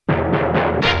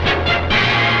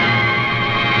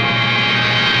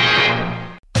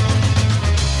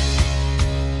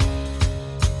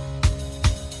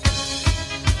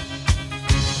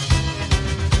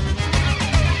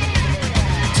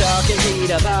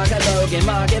Parker, Logan,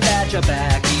 Mark, and Batch are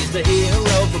back. He's the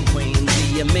hero from Queens,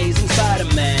 the amazing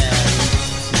Spider-Man.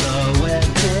 The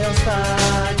WebTales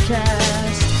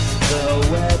Podcast. The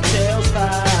WebTales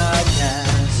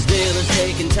Podcast. Villains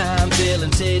taking time,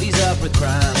 filling cities up with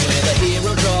crime. Where the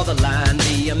hero draw the line,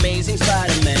 the amazing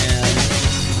Spider-Man.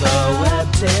 The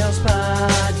WebTales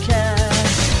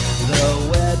Podcast. The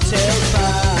WebTales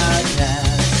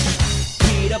Podcast.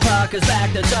 Peter Parker's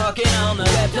back, they're talking on the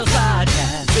WebTales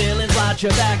Podcast. Villains watch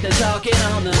your back, they're talking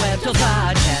on the WebTales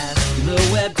Podcast. The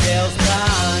WebTales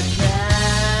Podcast.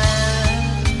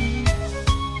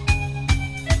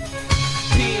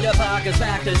 Peter Parker's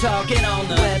back, they're talking on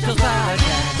the WebTales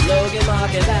Podcast. Logan,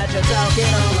 Mark, and Batch are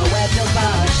talking on the WebTales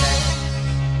Podcast.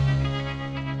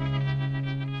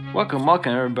 Welcome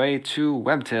everybody to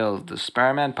WebTales, the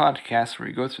Spider-Man podcast where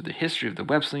we go through the history of the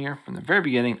web-slinger from the very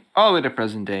beginning all the way to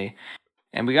present day.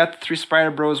 And we got the three Spider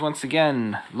Bros once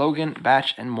again, Logan,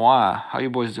 Batch, and moi. How you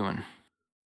boys doing?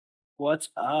 What's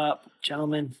up,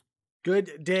 gentlemen?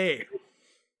 Good day.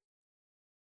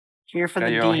 Here for the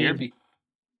You're all here. deed.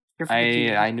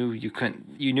 I knew you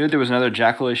couldn't. You knew there was another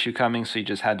Jackal issue coming, so you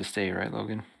just had to stay, right,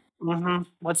 Logan? Mm-hmm.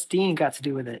 What's Dean got to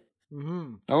do with it?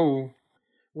 Mm-hmm. Oh,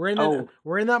 We're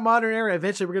in that modern era.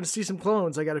 Eventually, we're going to see some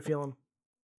clones. I got a feeling.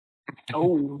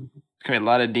 Oh, there's gonna be a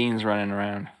lot of Deans running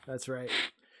around. That's right.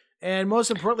 And most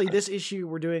importantly, this issue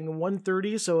we're doing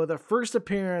 130. So the first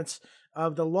appearance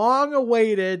of the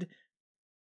long-awaited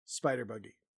Spider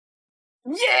Buggy.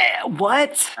 yeah!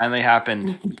 What? Finally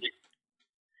happened.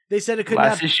 They said it couldn't.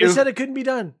 Last issue? They said it couldn't be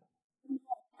done.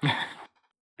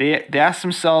 They asked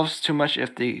themselves too much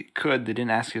if they could. They didn't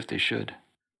ask if they should.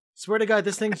 Swear to God,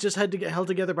 this thing's just had to get held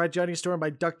together by Johnny Storm by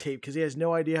duct tape because he has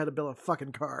no idea how to build a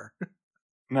fucking car.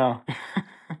 No.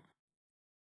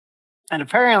 And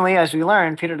apparently, as we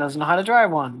learned, Peter doesn't know how to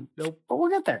drive one. Nope. But we'll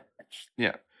get there.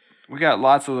 Yeah. We got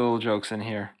lots of little jokes in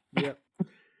here. Yep.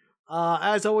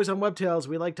 As always on WebTales,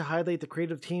 we like to highlight the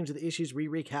creative teams of the issues we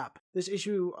recap. This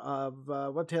issue of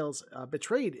WebTales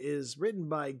Betrayed is written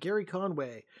by Gary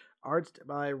Conway, art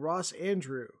by Ross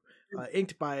Andrew,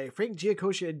 inked by Frank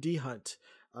Giacosa and D. Hunt,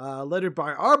 lettered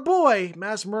by our boy,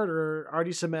 Mass Murderer,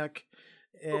 Artie Simek,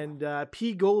 and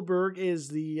P. Goldberg is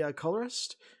the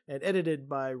colorist, and edited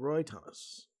by Roy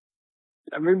Thomas.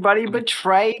 Everybody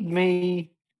betrayed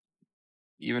me.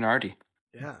 Even Artie.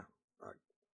 Yeah.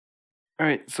 All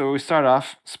right, so we start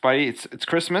off, Spidey. It's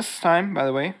Christmas time, by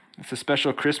the way. It's a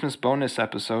special Christmas bonus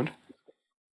episode.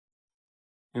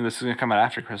 And this is gonna come out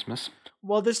after Christmas.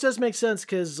 Well, this does make sense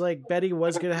because like Betty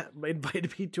was gonna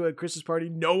invite me to a Christmas party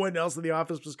no one else in the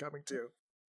office was coming to.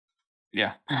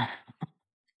 Yeah.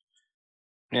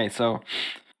 Okay, so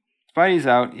Spidey's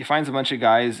out. He finds a bunch of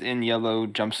guys in yellow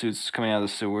jumpsuits coming out of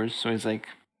the sewers. So he's like,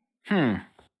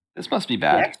 this must be The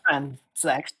bad. X-Men. It's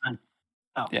the X-Men.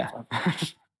 Oh, Yeah. sorry.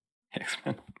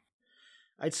 X-Men.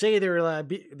 I'd say they're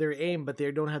AIM, but they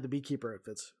don't have the beekeeper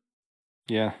outfits.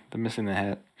 Yeah, they're missing the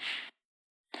hat.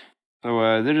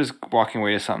 So they're just walking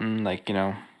away to something like,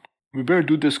 we better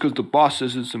do this because the boss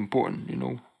says it's important,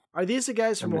 Are these the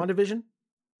guys from Okay. WandaVision?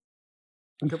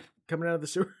 Coming out of the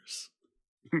sewers?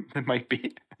 It might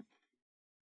be.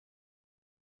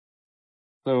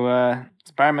 So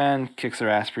Spider-Man kicks their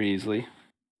ass pretty easily,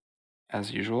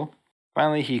 as usual.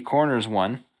 Finally, he corners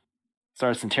one,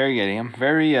 starts interrogating him,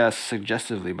 very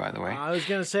suggestively, by the way. I was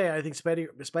gonna say, I think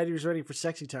Spidey was ready for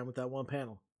sexy time with that one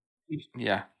panel.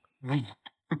 Yeah.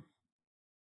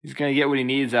 He's gonna get what he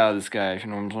needs out of this guy, if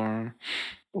you know what I'm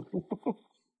saying.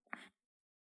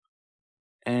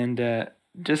 And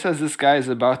just as this guy is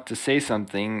about to say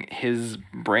something, his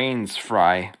brains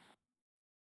fry.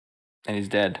 And he's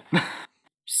dead.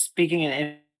 Speaking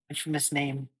an infamous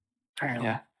name, apparently.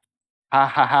 Yeah. Ha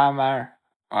ha ha, Mar.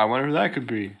 I wonder who that could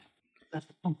be.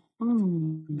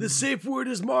 The safe word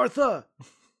is Martha.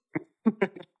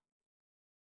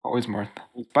 Always Martha.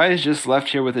 Spidey's just left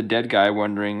here with a dead guy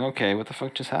wondering, okay, what the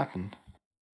fuck just happened?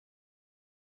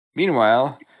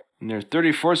 Meanwhile, near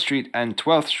 34th Street and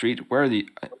 12th Street, where the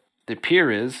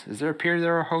pier is there a pier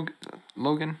there,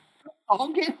 Logan?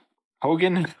 Hogan?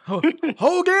 Hogan?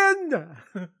 Hogan!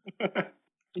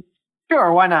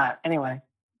 Sure, why not? Anyway.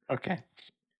 Okay.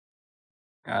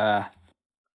 The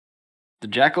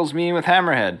Jackal's meeting with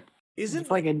Hammerhead. Isn't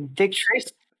It's like a Dick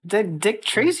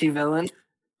Tracy villain.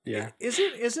 Yeah.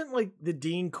 Isn't like the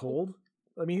Dean cold?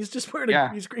 I mean, he's just wearing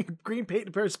he's green paint and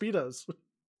a pair of Speedos.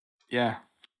 Yeah.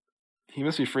 He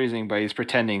must be freezing, but he's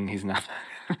pretending he's not.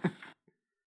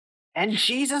 And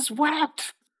Jesus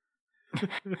wept.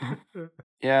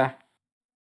 Yeah.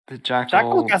 The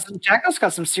Jackal. Jackal's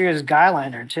got some serious guy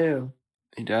liner too.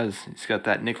 He does. He's got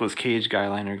that Nicolas Cage guy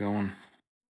liner going.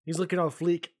 He's looking all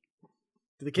fleek.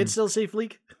 Do the kids still say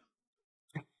Fleek?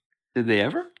 Did they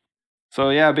ever?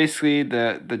 So yeah, basically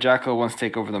the Jackal wants to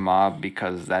take over the mob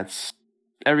because that's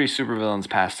every supervillain's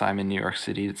pastime in New York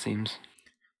City, it seems.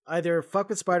 Either fuck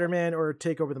with Spider-Man or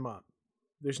take over the mob.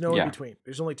 There's no Yeah. in between.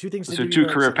 There's only two things to So do. two in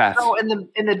New York career City. paths. So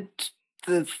in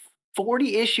the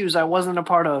 40 issues I wasn't a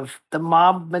part of, the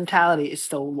mob mentality is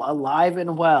still alive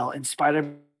and well in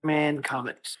Spider-Man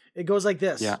comics. It goes like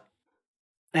this. Yeah.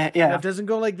 Yeah, It doesn't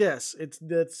go like this. It's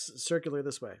circular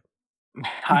this way.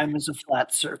 time is a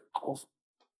flat circle.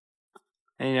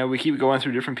 And we keep going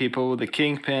through different people. The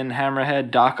Kingpin, Hammerhead,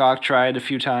 Doc Ock tried a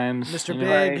few times. Mr. you know.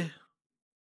 Big. right.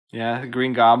 Yeah, the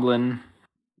Green Goblin.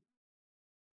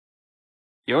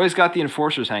 You always got the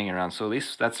enforcers hanging around, so at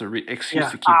least that's a excuse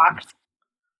to keep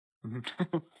them.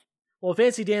 Well,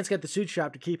 Fancy Dan's got the suit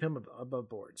shop to keep him above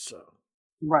board, so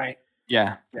Right.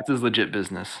 Yeah, it's his legit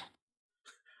business.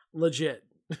 legit.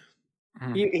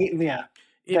 Yeah,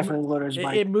 It, definitely Loader's it,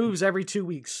 Mike. it moves every 2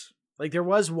 weeks. Like there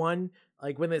was one,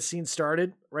 like when that scene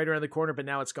started, right around the corner, but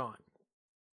now it's gone.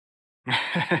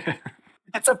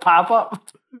 It's a pop-up.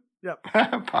 Yep.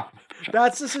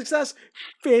 That's the success.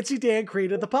 Fancy Dan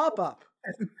created the pop-up.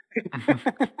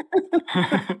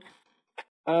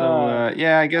 So,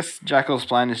 yeah, I guess Jackal's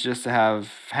plan is just to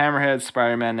have Hammerhead,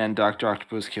 Spider-Man, and Dr.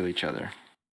 Octopus kill each other.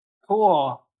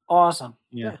 Cool. Awesome.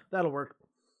 Yeah, that'll work.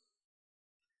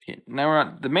 Okay, now we're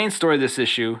on the main story of this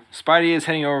issue. Spidey is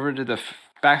heading over to the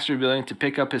Baxter building to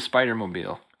pick up his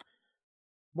Spider-Mobile.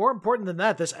 More important than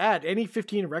that, this ad, any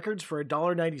 15 records for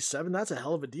 $1.97, that's a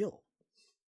hell of a deal.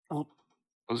 That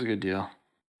was a good deal.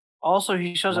 Also,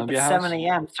 he shows up Columbia at 7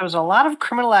 a.m. So there's a lot of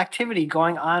criminal activity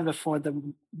going on before the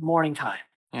morning time.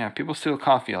 Yeah, people steal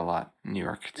coffee a lot in New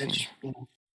York, it seems.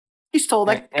 He stole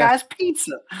that Yeah. guy's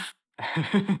pizza.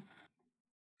 It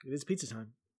is pizza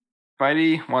time.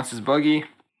 Spidey wants his buggy,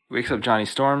 wakes up Johnny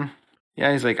Storm.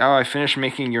 Yeah, he's like, oh, I finished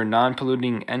making your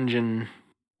non-polluting engine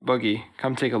buggy.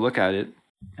 Come take a look at it.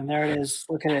 And there it is.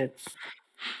 Look at it.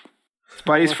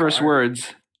 Spidey's Look first hard.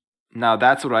 words, now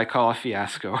that's what I call a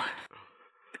fiasco.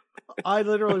 I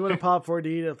literally would have popped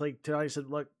 4D if like tonight said,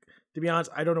 look, to be honest,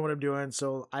 I don't know what I'm doing,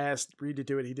 so I asked Reed to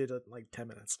do it. He did it in like 10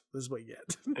 minutes. This is what you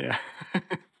get. Yeah.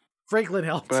 Franklin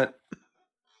helped. But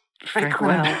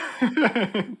Franklin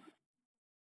Franklin.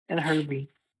 And Herbie.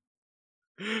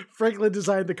 Franklin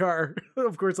designed the car.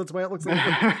 Of course, that's why it looks like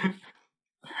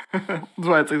That's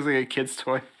why it looks like a kid's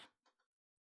toy.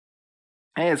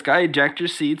 Hey, it's got ejector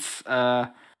seats,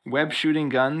 web shooting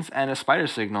guns, and a spider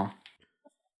signal.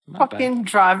 Not bad. Fucking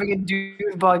driving a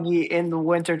dude buggy in the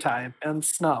wintertime and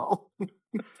snow.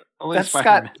 Only That's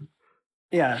Spider-Man.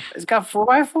 Yeah. It's got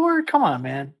 4x4? Come on,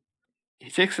 man. He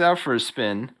takes it out for a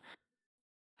spin,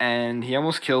 and he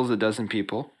almost kills a dozen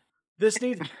people.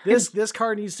 this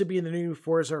car needs to be in the new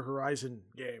Forza Horizon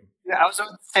game. Yeah, I was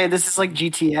about to say, this is like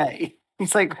GTA.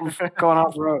 He's like going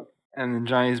off road. And then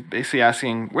Johnny's basically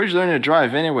asking, where'd you learn to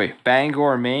drive anyway?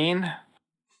 Bangor, Maine?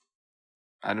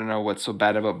 I don't know what's so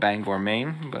bad about Bangor,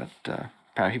 Maine, but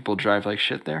apparently people drive like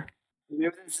shit there.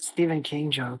 Maybe it's a Stephen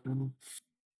King joke.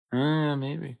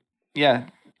 Maybe. Yeah,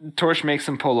 Torch makes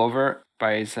him pull over,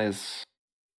 but he says,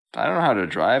 I don't know how to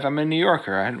drive. I'm a New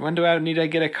Yorker. When do I need to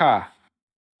get a car?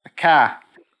 A car.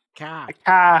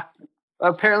 Car.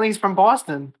 Apparently he's from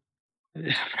Boston.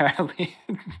 Apparently.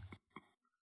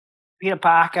 Peter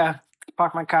Parker.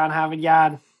 Park my car in Harvard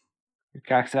Yard. Buddy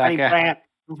Cocksucker. Brandt.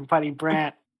 Buddy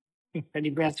Brandt. Buddy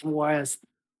Brandt's worst.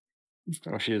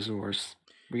 Oh, she is the worst.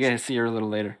 We get to see her a little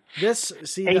later. Hey,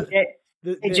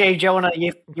 Hey, Jay Jonah,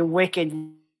 you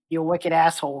wicked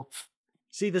asshole.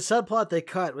 See, the subplot they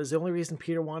cut was the only reason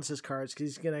Peter wants his car is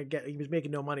because he was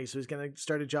making no money, so he's gonna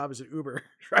start a job as an Uber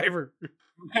driver.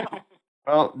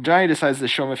 Well, Johnny decides to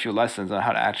show him a few lessons on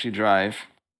how to actually drive.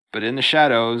 But in the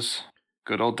shadows,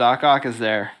 good old Doc Ock is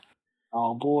there.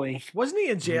 Oh boy. Wasn't he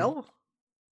in jail?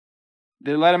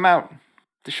 They let him out.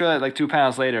 They show that like 2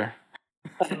 panels later.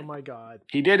 Oh my god!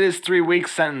 He did his 3-week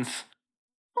sentence.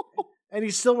 And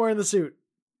he's still wearing the suit.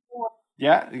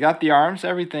 Yeah, he got the arms,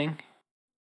 everything.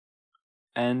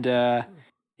 And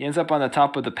he ends up on the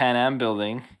top of the Pan Am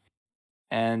building.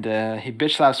 And he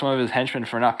bitch slaps one of his henchmen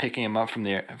for not picking him up from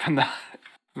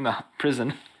the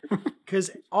prison.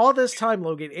 Because all this time,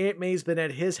 Logan, Aunt May's been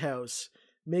at his house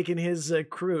making his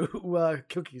crew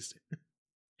cookies.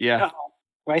 Yeah.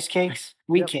 Rice cakes?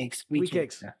 Wheat Yep. cakes. Weed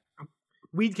cakes. Yeah.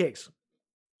 Weed cakes.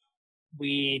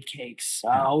 Weed cakes.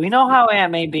 Oh, we know how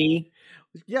Aunt May be.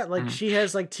 Yeah, like she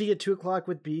has like tea at 2:00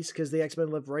 with Beast because the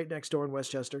X-Men live right next door in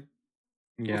Westchester.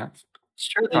 Yeah.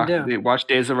 Sure they do. They watch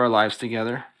Days of Our Lives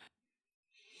together.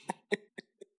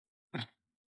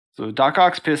 So Doc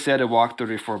Ock's pissed he had to walk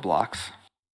 34 blocks.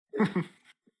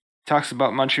 Talks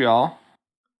about Montreal.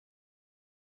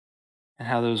 and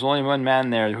how there was only one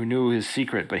man there who knew his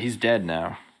secret, but he's dead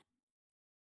now.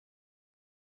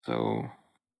 So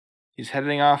he's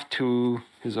heading off to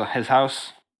his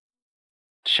house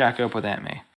to shack up with Aunt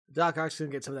May. Doc Ock's gonna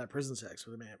get some of that prison sex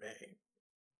with Aunt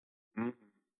May.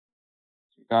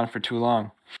 Gone for too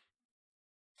long.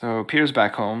 So Peter's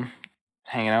back home,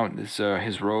 hanging out in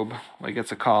his robe. Well, he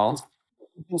gets a call.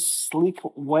 His sleek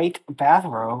white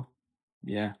bathrobe.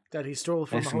 Yeah. That he stole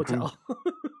from Nice the and clean. hotel.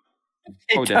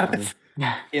 Oh, definitely.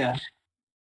 Yeah.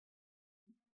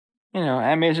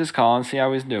 Aunt May's just calling, see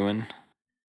how he's doing.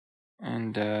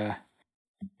 And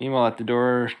meanwhile, at the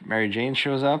door, Mary Jane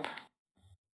shows up.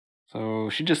 So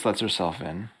she just lets herself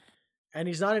in. And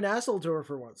he's not an asshole to her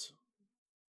for once.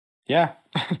 Yeah.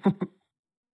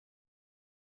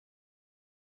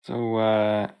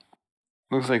 So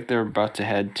looks like they're about to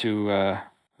head to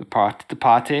the party. The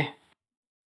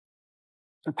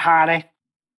party.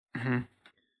 Mm-hmm.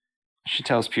 She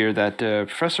tells Peter that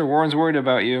Professor Warren's worried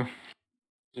about you.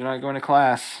 You're not going to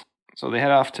class. So they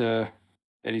head off to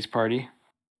Eddie's party.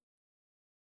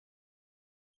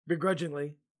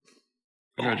 Begrudgingly.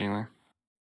 Begrudgingly.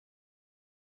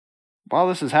 While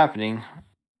this is happening,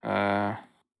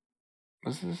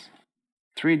 what's this?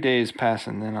 3 days pass,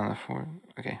 and then on the 4th.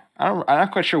 Okay, I'm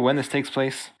not quite sure when this takes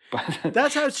place, but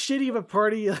That's how shitty of a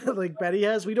party like Betty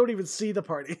has. We don't even see the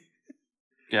party.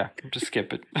 yeah, just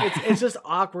skip it. It's just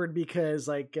awkward because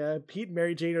like Pete and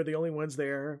Mary Jane are the only ones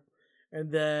there,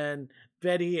 and then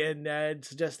Betty and Ned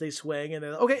suggest they swing, and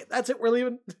then okay, that's it, we're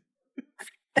leaving.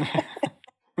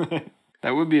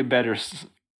 That would be a better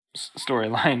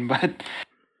storyline, but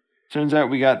turns out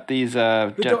we got these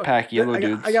jetpack yellow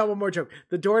dudes. I got one more joke.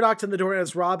 The door knocks on the door and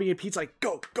it's Robbie, and Pete's like,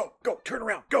 go, go, go, turn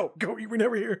around, go, go, you were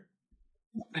never here.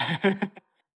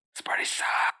 This party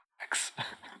sucks.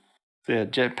 So yeah,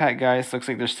 jetpack guys, looks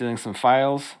like they're stealing some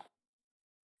files.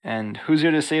 And who's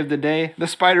here to save the day? The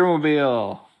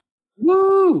Spider-Mobile!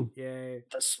 Woo! Yay.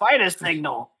 The spider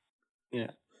signal.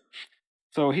 Yeah.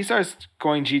 So he starts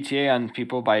going GTA on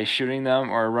people by shooting them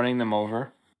or running them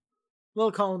over.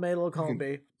 Little column A, little column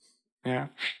B. Yeah.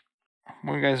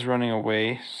 One guy's running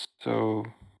away, so...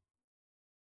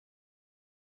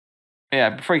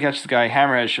 Yeah, before he catches the guy,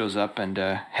 Hammerhead shows up and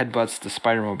headbutts the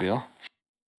Spider-Mobile.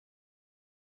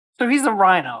 So he's a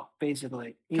rhino,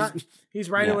 basically. He's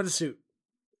Rhino Yeah. in a suit.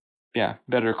 Yeah,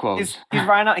 better clothes. He's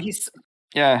rhino.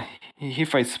 Yeah, he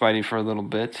fights Spidey for a little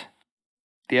bit.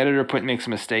 The editor makes a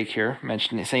mistake here,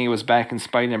 saying it was back in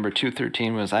Spidey number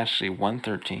 213 was actually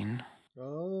 113.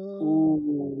 Oh.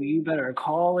 Ooh, you better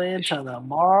call into the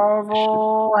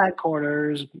Marvel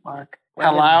headquarters, Mark.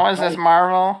 Hello, is this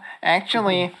Marvel?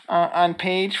 Actually, on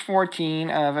page 14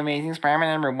 of Amazing Spider-Man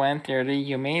number 130,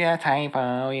 you made a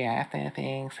typo. You have to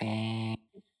fix it.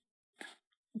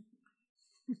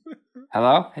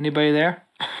 Hello? Anybody there?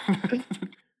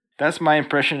 That's my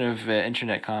impression of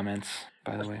internet comments,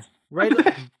 by the way. Write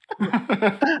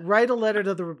a letter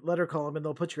to the letter column and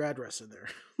they'll put your address in there.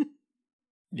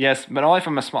 Yes, but only if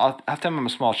I'm a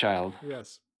small child.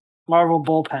 Yes. Marvel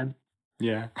bullpen.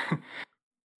 Yeah.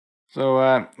 So,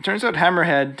 it turns out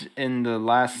Hammerhead, in the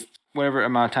last whatever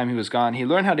amount of time he was gone, he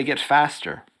learned how to get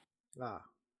faster. Ah.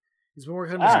 He's been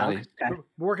working on his, okay.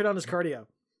 working on his cardio.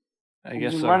 I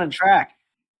guess He's so. running track.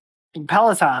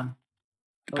 Peloton.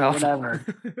 Or Peloton. whatever.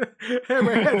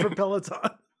 Hammerhead for Peloton.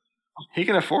 He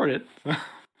can afford it.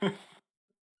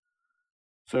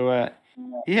 So,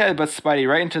 he headbutts Spidey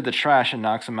right into the trash and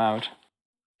knocks him out.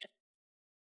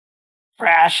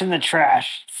 Fresh in the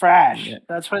trash. Fresh. Yeah.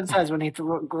 That's what it says when he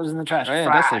goes in the trash. Oh,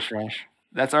 yeah, that's like trash.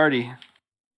 That's Artie.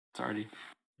 It's Artie.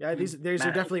 Yeah, these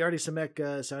are definitely Artie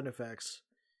Simek sound effects.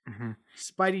 Mm-hmm.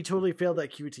 Spidey totally failed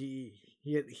at QTE.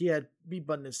 He had B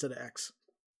button instead of X.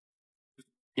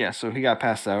 Yeah, so he got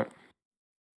passed out.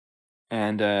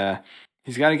 And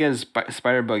he's got to get his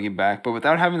spider buggy back, but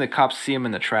without having the cops see him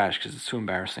in the trash because it's too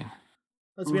embarrassing.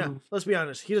 Let's be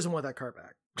honest. He doesn't want that car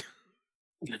back.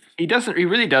 He doesn't. He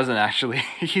really doesn't, actually.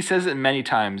 He says it many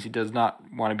times. He does not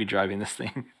want to be driving this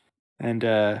thing. And,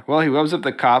 well, he webs up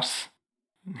the cops,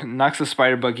 knocks the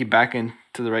spider buggy back into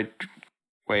the right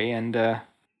way, and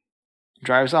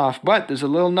drives off. But there's a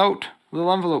little note, a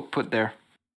little envelope put there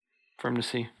for him to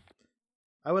see.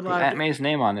 I would With laugh. Aunt May's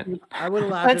name on it. I would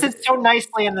have laughed. That's it so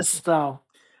nicely in the snow.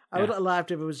 I would have laughed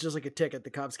if it was just like a ticket.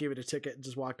 The cops gave it a ticket and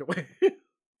just walked away.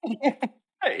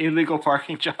 Illegal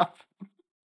parking job.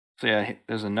 So yeah,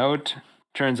 there's a note.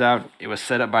 Turns out it was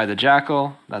set up by the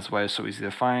Jackal. That's why it's so easy to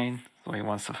find. So he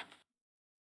wants to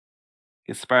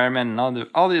get Spider-Man and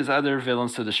all these other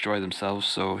villains to destroy themselves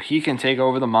so he can take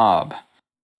over the mob.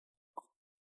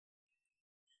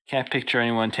 Can't picture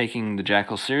anyone taking the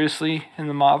Jackal seriously in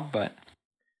the mob, but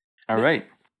all right.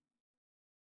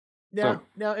 Now,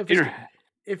 if Peter,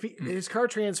 his car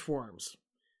transforms,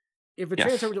 if it Yes.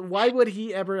 transforms, why would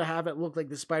he ever have it look like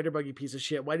the spider buggy piece of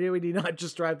shit? Why would he not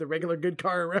just drive the regular good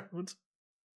car around?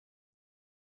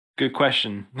 good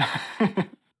question.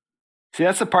 See,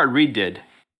 that's the part Reed did.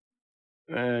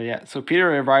 Yeah, so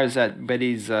Peter arrives at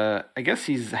Betty's, I guess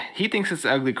he thinks it's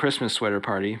an ugly Christmas sweater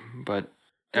party, but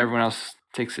everyone else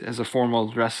takes it as a formal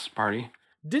dress party.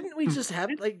 Didn't we just have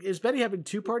is Betty having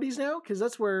two parties now? Because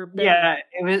that's where Betty, Yeah,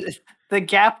 it was the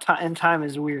gap in time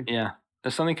is weird. Yeah,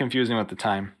 there's something confusing about the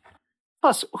time.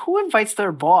 Plus, who invites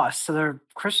their boss to their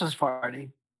Christmas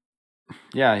party?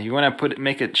 Yeah, you want to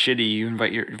make it shitty, you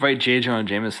invite J. Jonah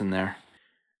Jameson there.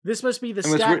 This must be the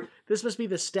And what's staff. weird- This must be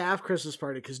the staff Christmas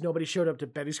party because nobody showed up to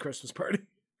Betty's Christmas party.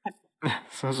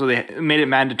 So they made it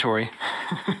mandatory.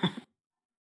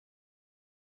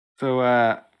 So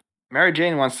Mary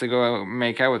Jane wants to go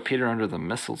make out with Peter under the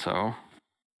mistletoe.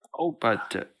 Oh,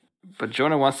 But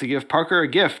Jonah wants to give Parker a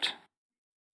gift.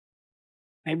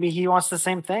 maybe he wants the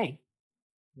same thing.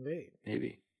 Wait.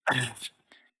 Maybe.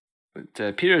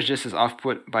 But Peter is just as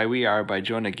off-put we are by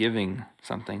Jonah giving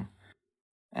something.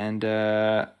 And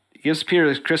he gives Peter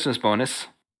his Christmas bonus,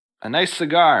 a nice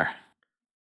cigar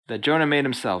that Jonah made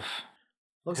himself.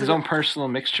 Looks His like own personal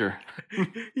mixture.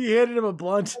 he handed him a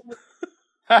blunt.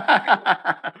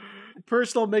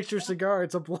 Personal mixture cigar.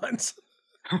 It's a blunt.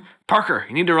 Parker,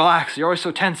 you need to relax. You're always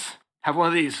so tense. Have one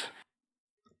of these.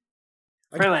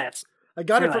 Freelance. I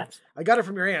got Freelance. it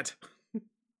from your aunt.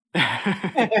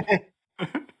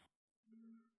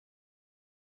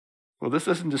 Well, this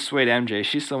doesn't dissuade MJ.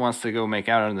 She still wants to go make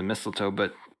out under the mistletoe,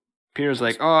 but Peter's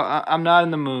like, "Oh, I'm not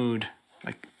in the mood."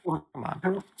 Like, come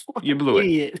on, you blew it.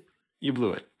 Idiot. You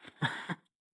blew it.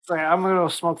 It's like, I'm gonna go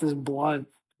smoke this blunt.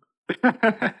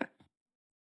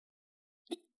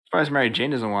 Surprised Mary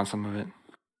Jane doesn't want some of it.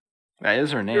 That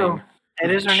is her name. True. It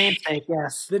is her namesake,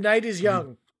 yes. The night is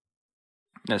young,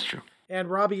 That's true. and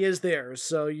Robbie is there,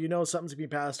 so you know something's to be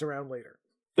passed around later.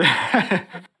 I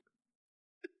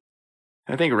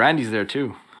think Randy's there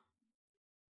too.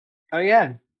 Oh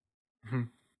yeah.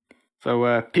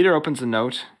 So Peter opens a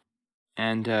note,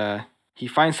 and he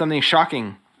finds something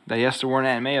shocking that he has to warn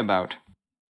Aunt May about.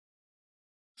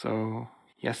 So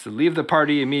he has to leave the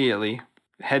party immediately,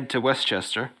 head to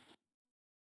Westchester,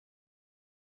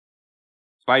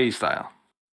 Spidey style.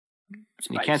 And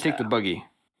he can't take the buggy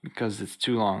because it's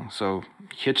too long. So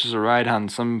he hitches a ride on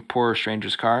some poor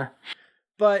stranger's car.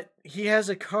 But he has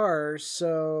a car,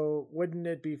 so wouldn't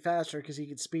it be faster because he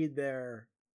could speed there?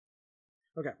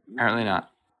 Okay. Apparently not.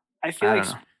 I feel I like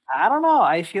don't know. I don't know.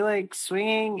 I feel like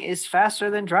swinging is faster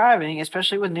than driving,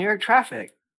 especially with New York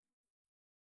traffic.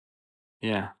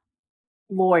 Yeah.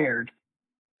 Lawyered.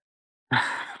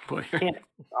 Boy.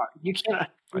 You can't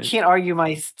Right. argue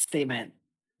my statement.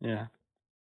 Yeah.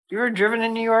 You ever driven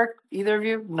in New York? Either of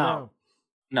you? No.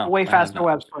 No. Way I have faster not.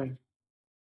 web swing.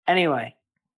 Anyway,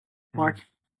 Mark,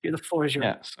 Mhm. the floor is yours.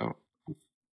 Yeah, so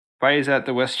Spidey's at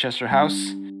the Westchester house.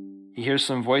 He hears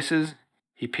some voices.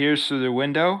 He peers through the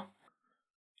window.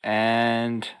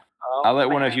 And Oh, I'll let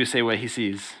one of man. you say what he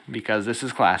sees, because this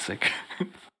is classic.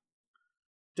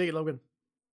 Take it, Logan.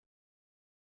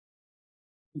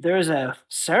 There's a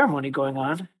ceremony going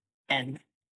on, and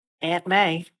Aunt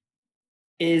May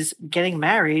is getting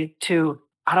married to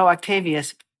Otto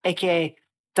Octavius, aka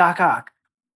Doc Ock.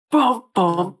 Boom,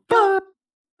 boom, boom.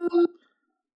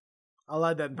 I'll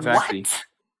add that in. Exactly. What?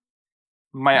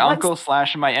 My What? uncle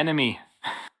 / my enemy.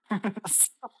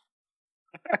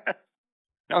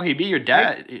 No, he'd be your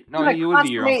dad. No, Gonna he would be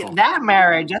your consummate uncle. that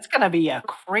marriage. That's gonna be a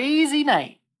crazy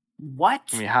night. What?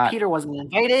 Gonna be hot. Peter wasn't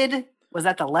invited. Was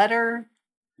that the letter?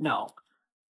 No.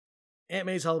 Aunt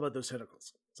May's all about those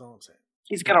tentacles. That's all I'm saying.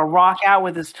 He's gonna rock out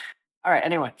with his. All right.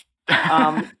 Anyway,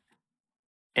 um,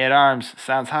 Ed Arms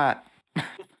sounds hot. That's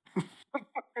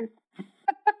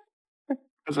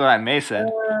what Aunt May said.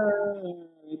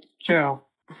 true.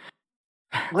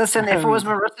 Listen, if it was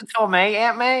Marissa Tomei,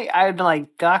 Aunt May, I'd be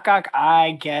like, Doc Ock,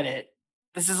 I get it.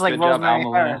 This is like Good job, Rosemary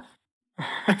Alma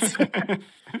Harris. Luna.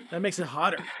 That makes it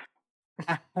hotter.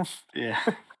 Yeah.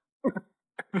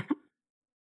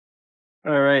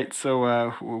 All right.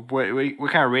 So,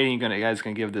 what kind of rating you guys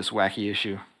gonna give this wacky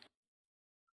issue?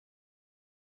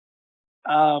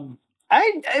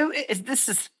 This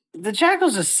is the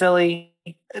Jackals is silly.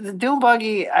 The Doom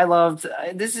Buggy I loved.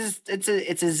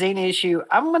 It's a zany issue.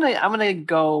 I'm gonna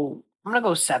go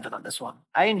 7 on this one.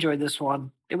 I enjoyed this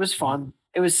one. It was fun.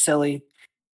 It was silly.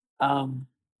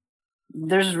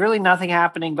 There's really nothing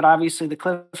happening, but obviously the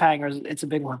cliffhanger it's a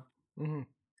big one. Mm-hmm.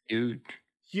 Huge.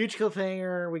 Huge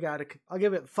cliffhanger. I'll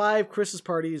give it 5 Christmas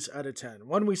parties out of 10.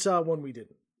 One we saw, one we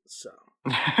didn't. So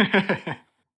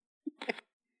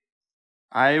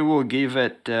I will give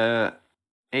it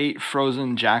 8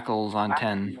 frozen jackals on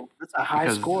 10. That's a high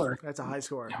because score. That's a high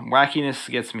score. Wackiness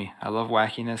gets me. I love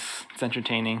wackiness. It's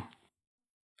entertaining.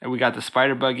 And we got the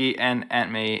Spider Buggy and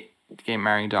Aunt May game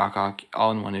marrying Doc Ock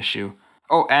all in one issue.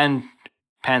 Oh, and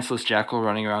Pantsless Jackal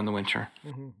running around the winter.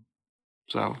 Mm-hmm.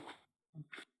 So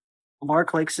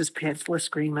Mark likes his pantsless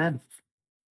green men.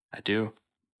 I do.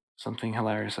 Something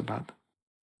hilarious about them.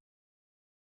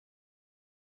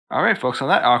 All right, folks, on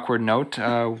that awkward note,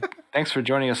 thanks for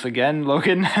joining us again,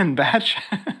 Logan and Batch.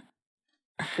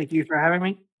 Thank you for having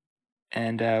me.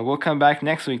 And we'll come back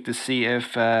next week to see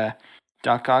if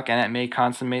Doc Ock and Aunt May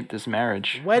consummate this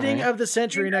marriage. Wedding All right? of the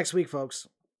century next week, folks.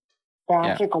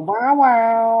 Yeah. Wow,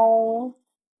 wow.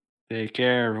 Take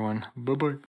care, everyone.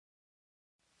 Bye-bye.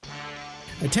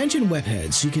 Attention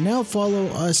webheads, you can now follow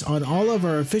us on all of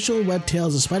our official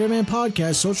WebTales of Spider-Man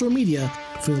podcast social media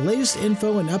for the latest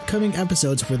info and upcoming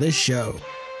episodes for this show.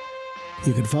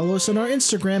 You can follow us on our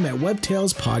Instagram at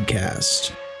WebTales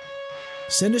Podcast.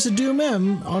 Send us a Doom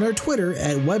M on our Twitter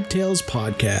at WebTales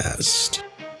Podcast.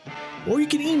 Or you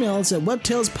can email us at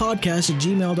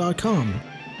webtalespodcast@gmail.com.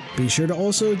 Be sure to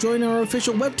also join our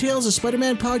official WebTales of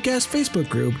Spider-Man podcast Facebook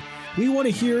group. We want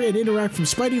to hear and interact from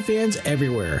Spidey fans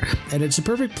everywhere, and it's a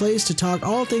perfect place to talk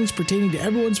all things pertaining to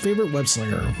everyone's favorite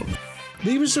web-slinger.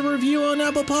 Leave us a review on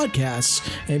Apple Podcasts,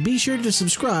 and be sure to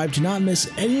subscribe to not miss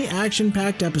any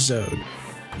action-packed episode.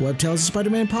 WebTales of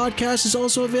Spider-Man podcast is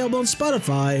also available on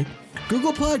Spotify,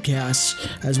 Google Podcasts,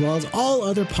 as well as all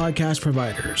other podcast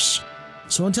providers.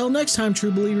 So until next time,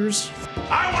 true believers.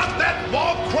 I want that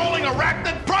wall-crawling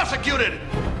arachnid prosecuted!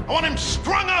 I want him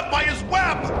strung up by his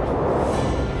web!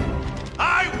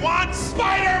 I want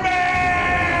Spider-Man!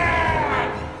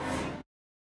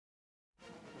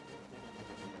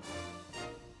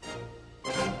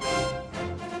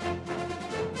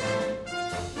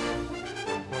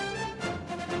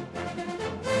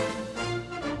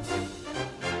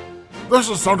 This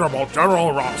is Thunderbolt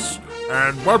General Ross,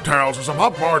 and WebTales is a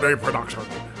Pop War Day production,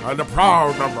 and a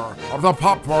proud member of the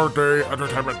Pop War Day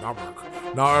Entertainment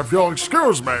Network. Now, if you'll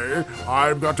excuse me,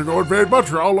 I've got to go invade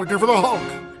Montreal looking for the Hulk.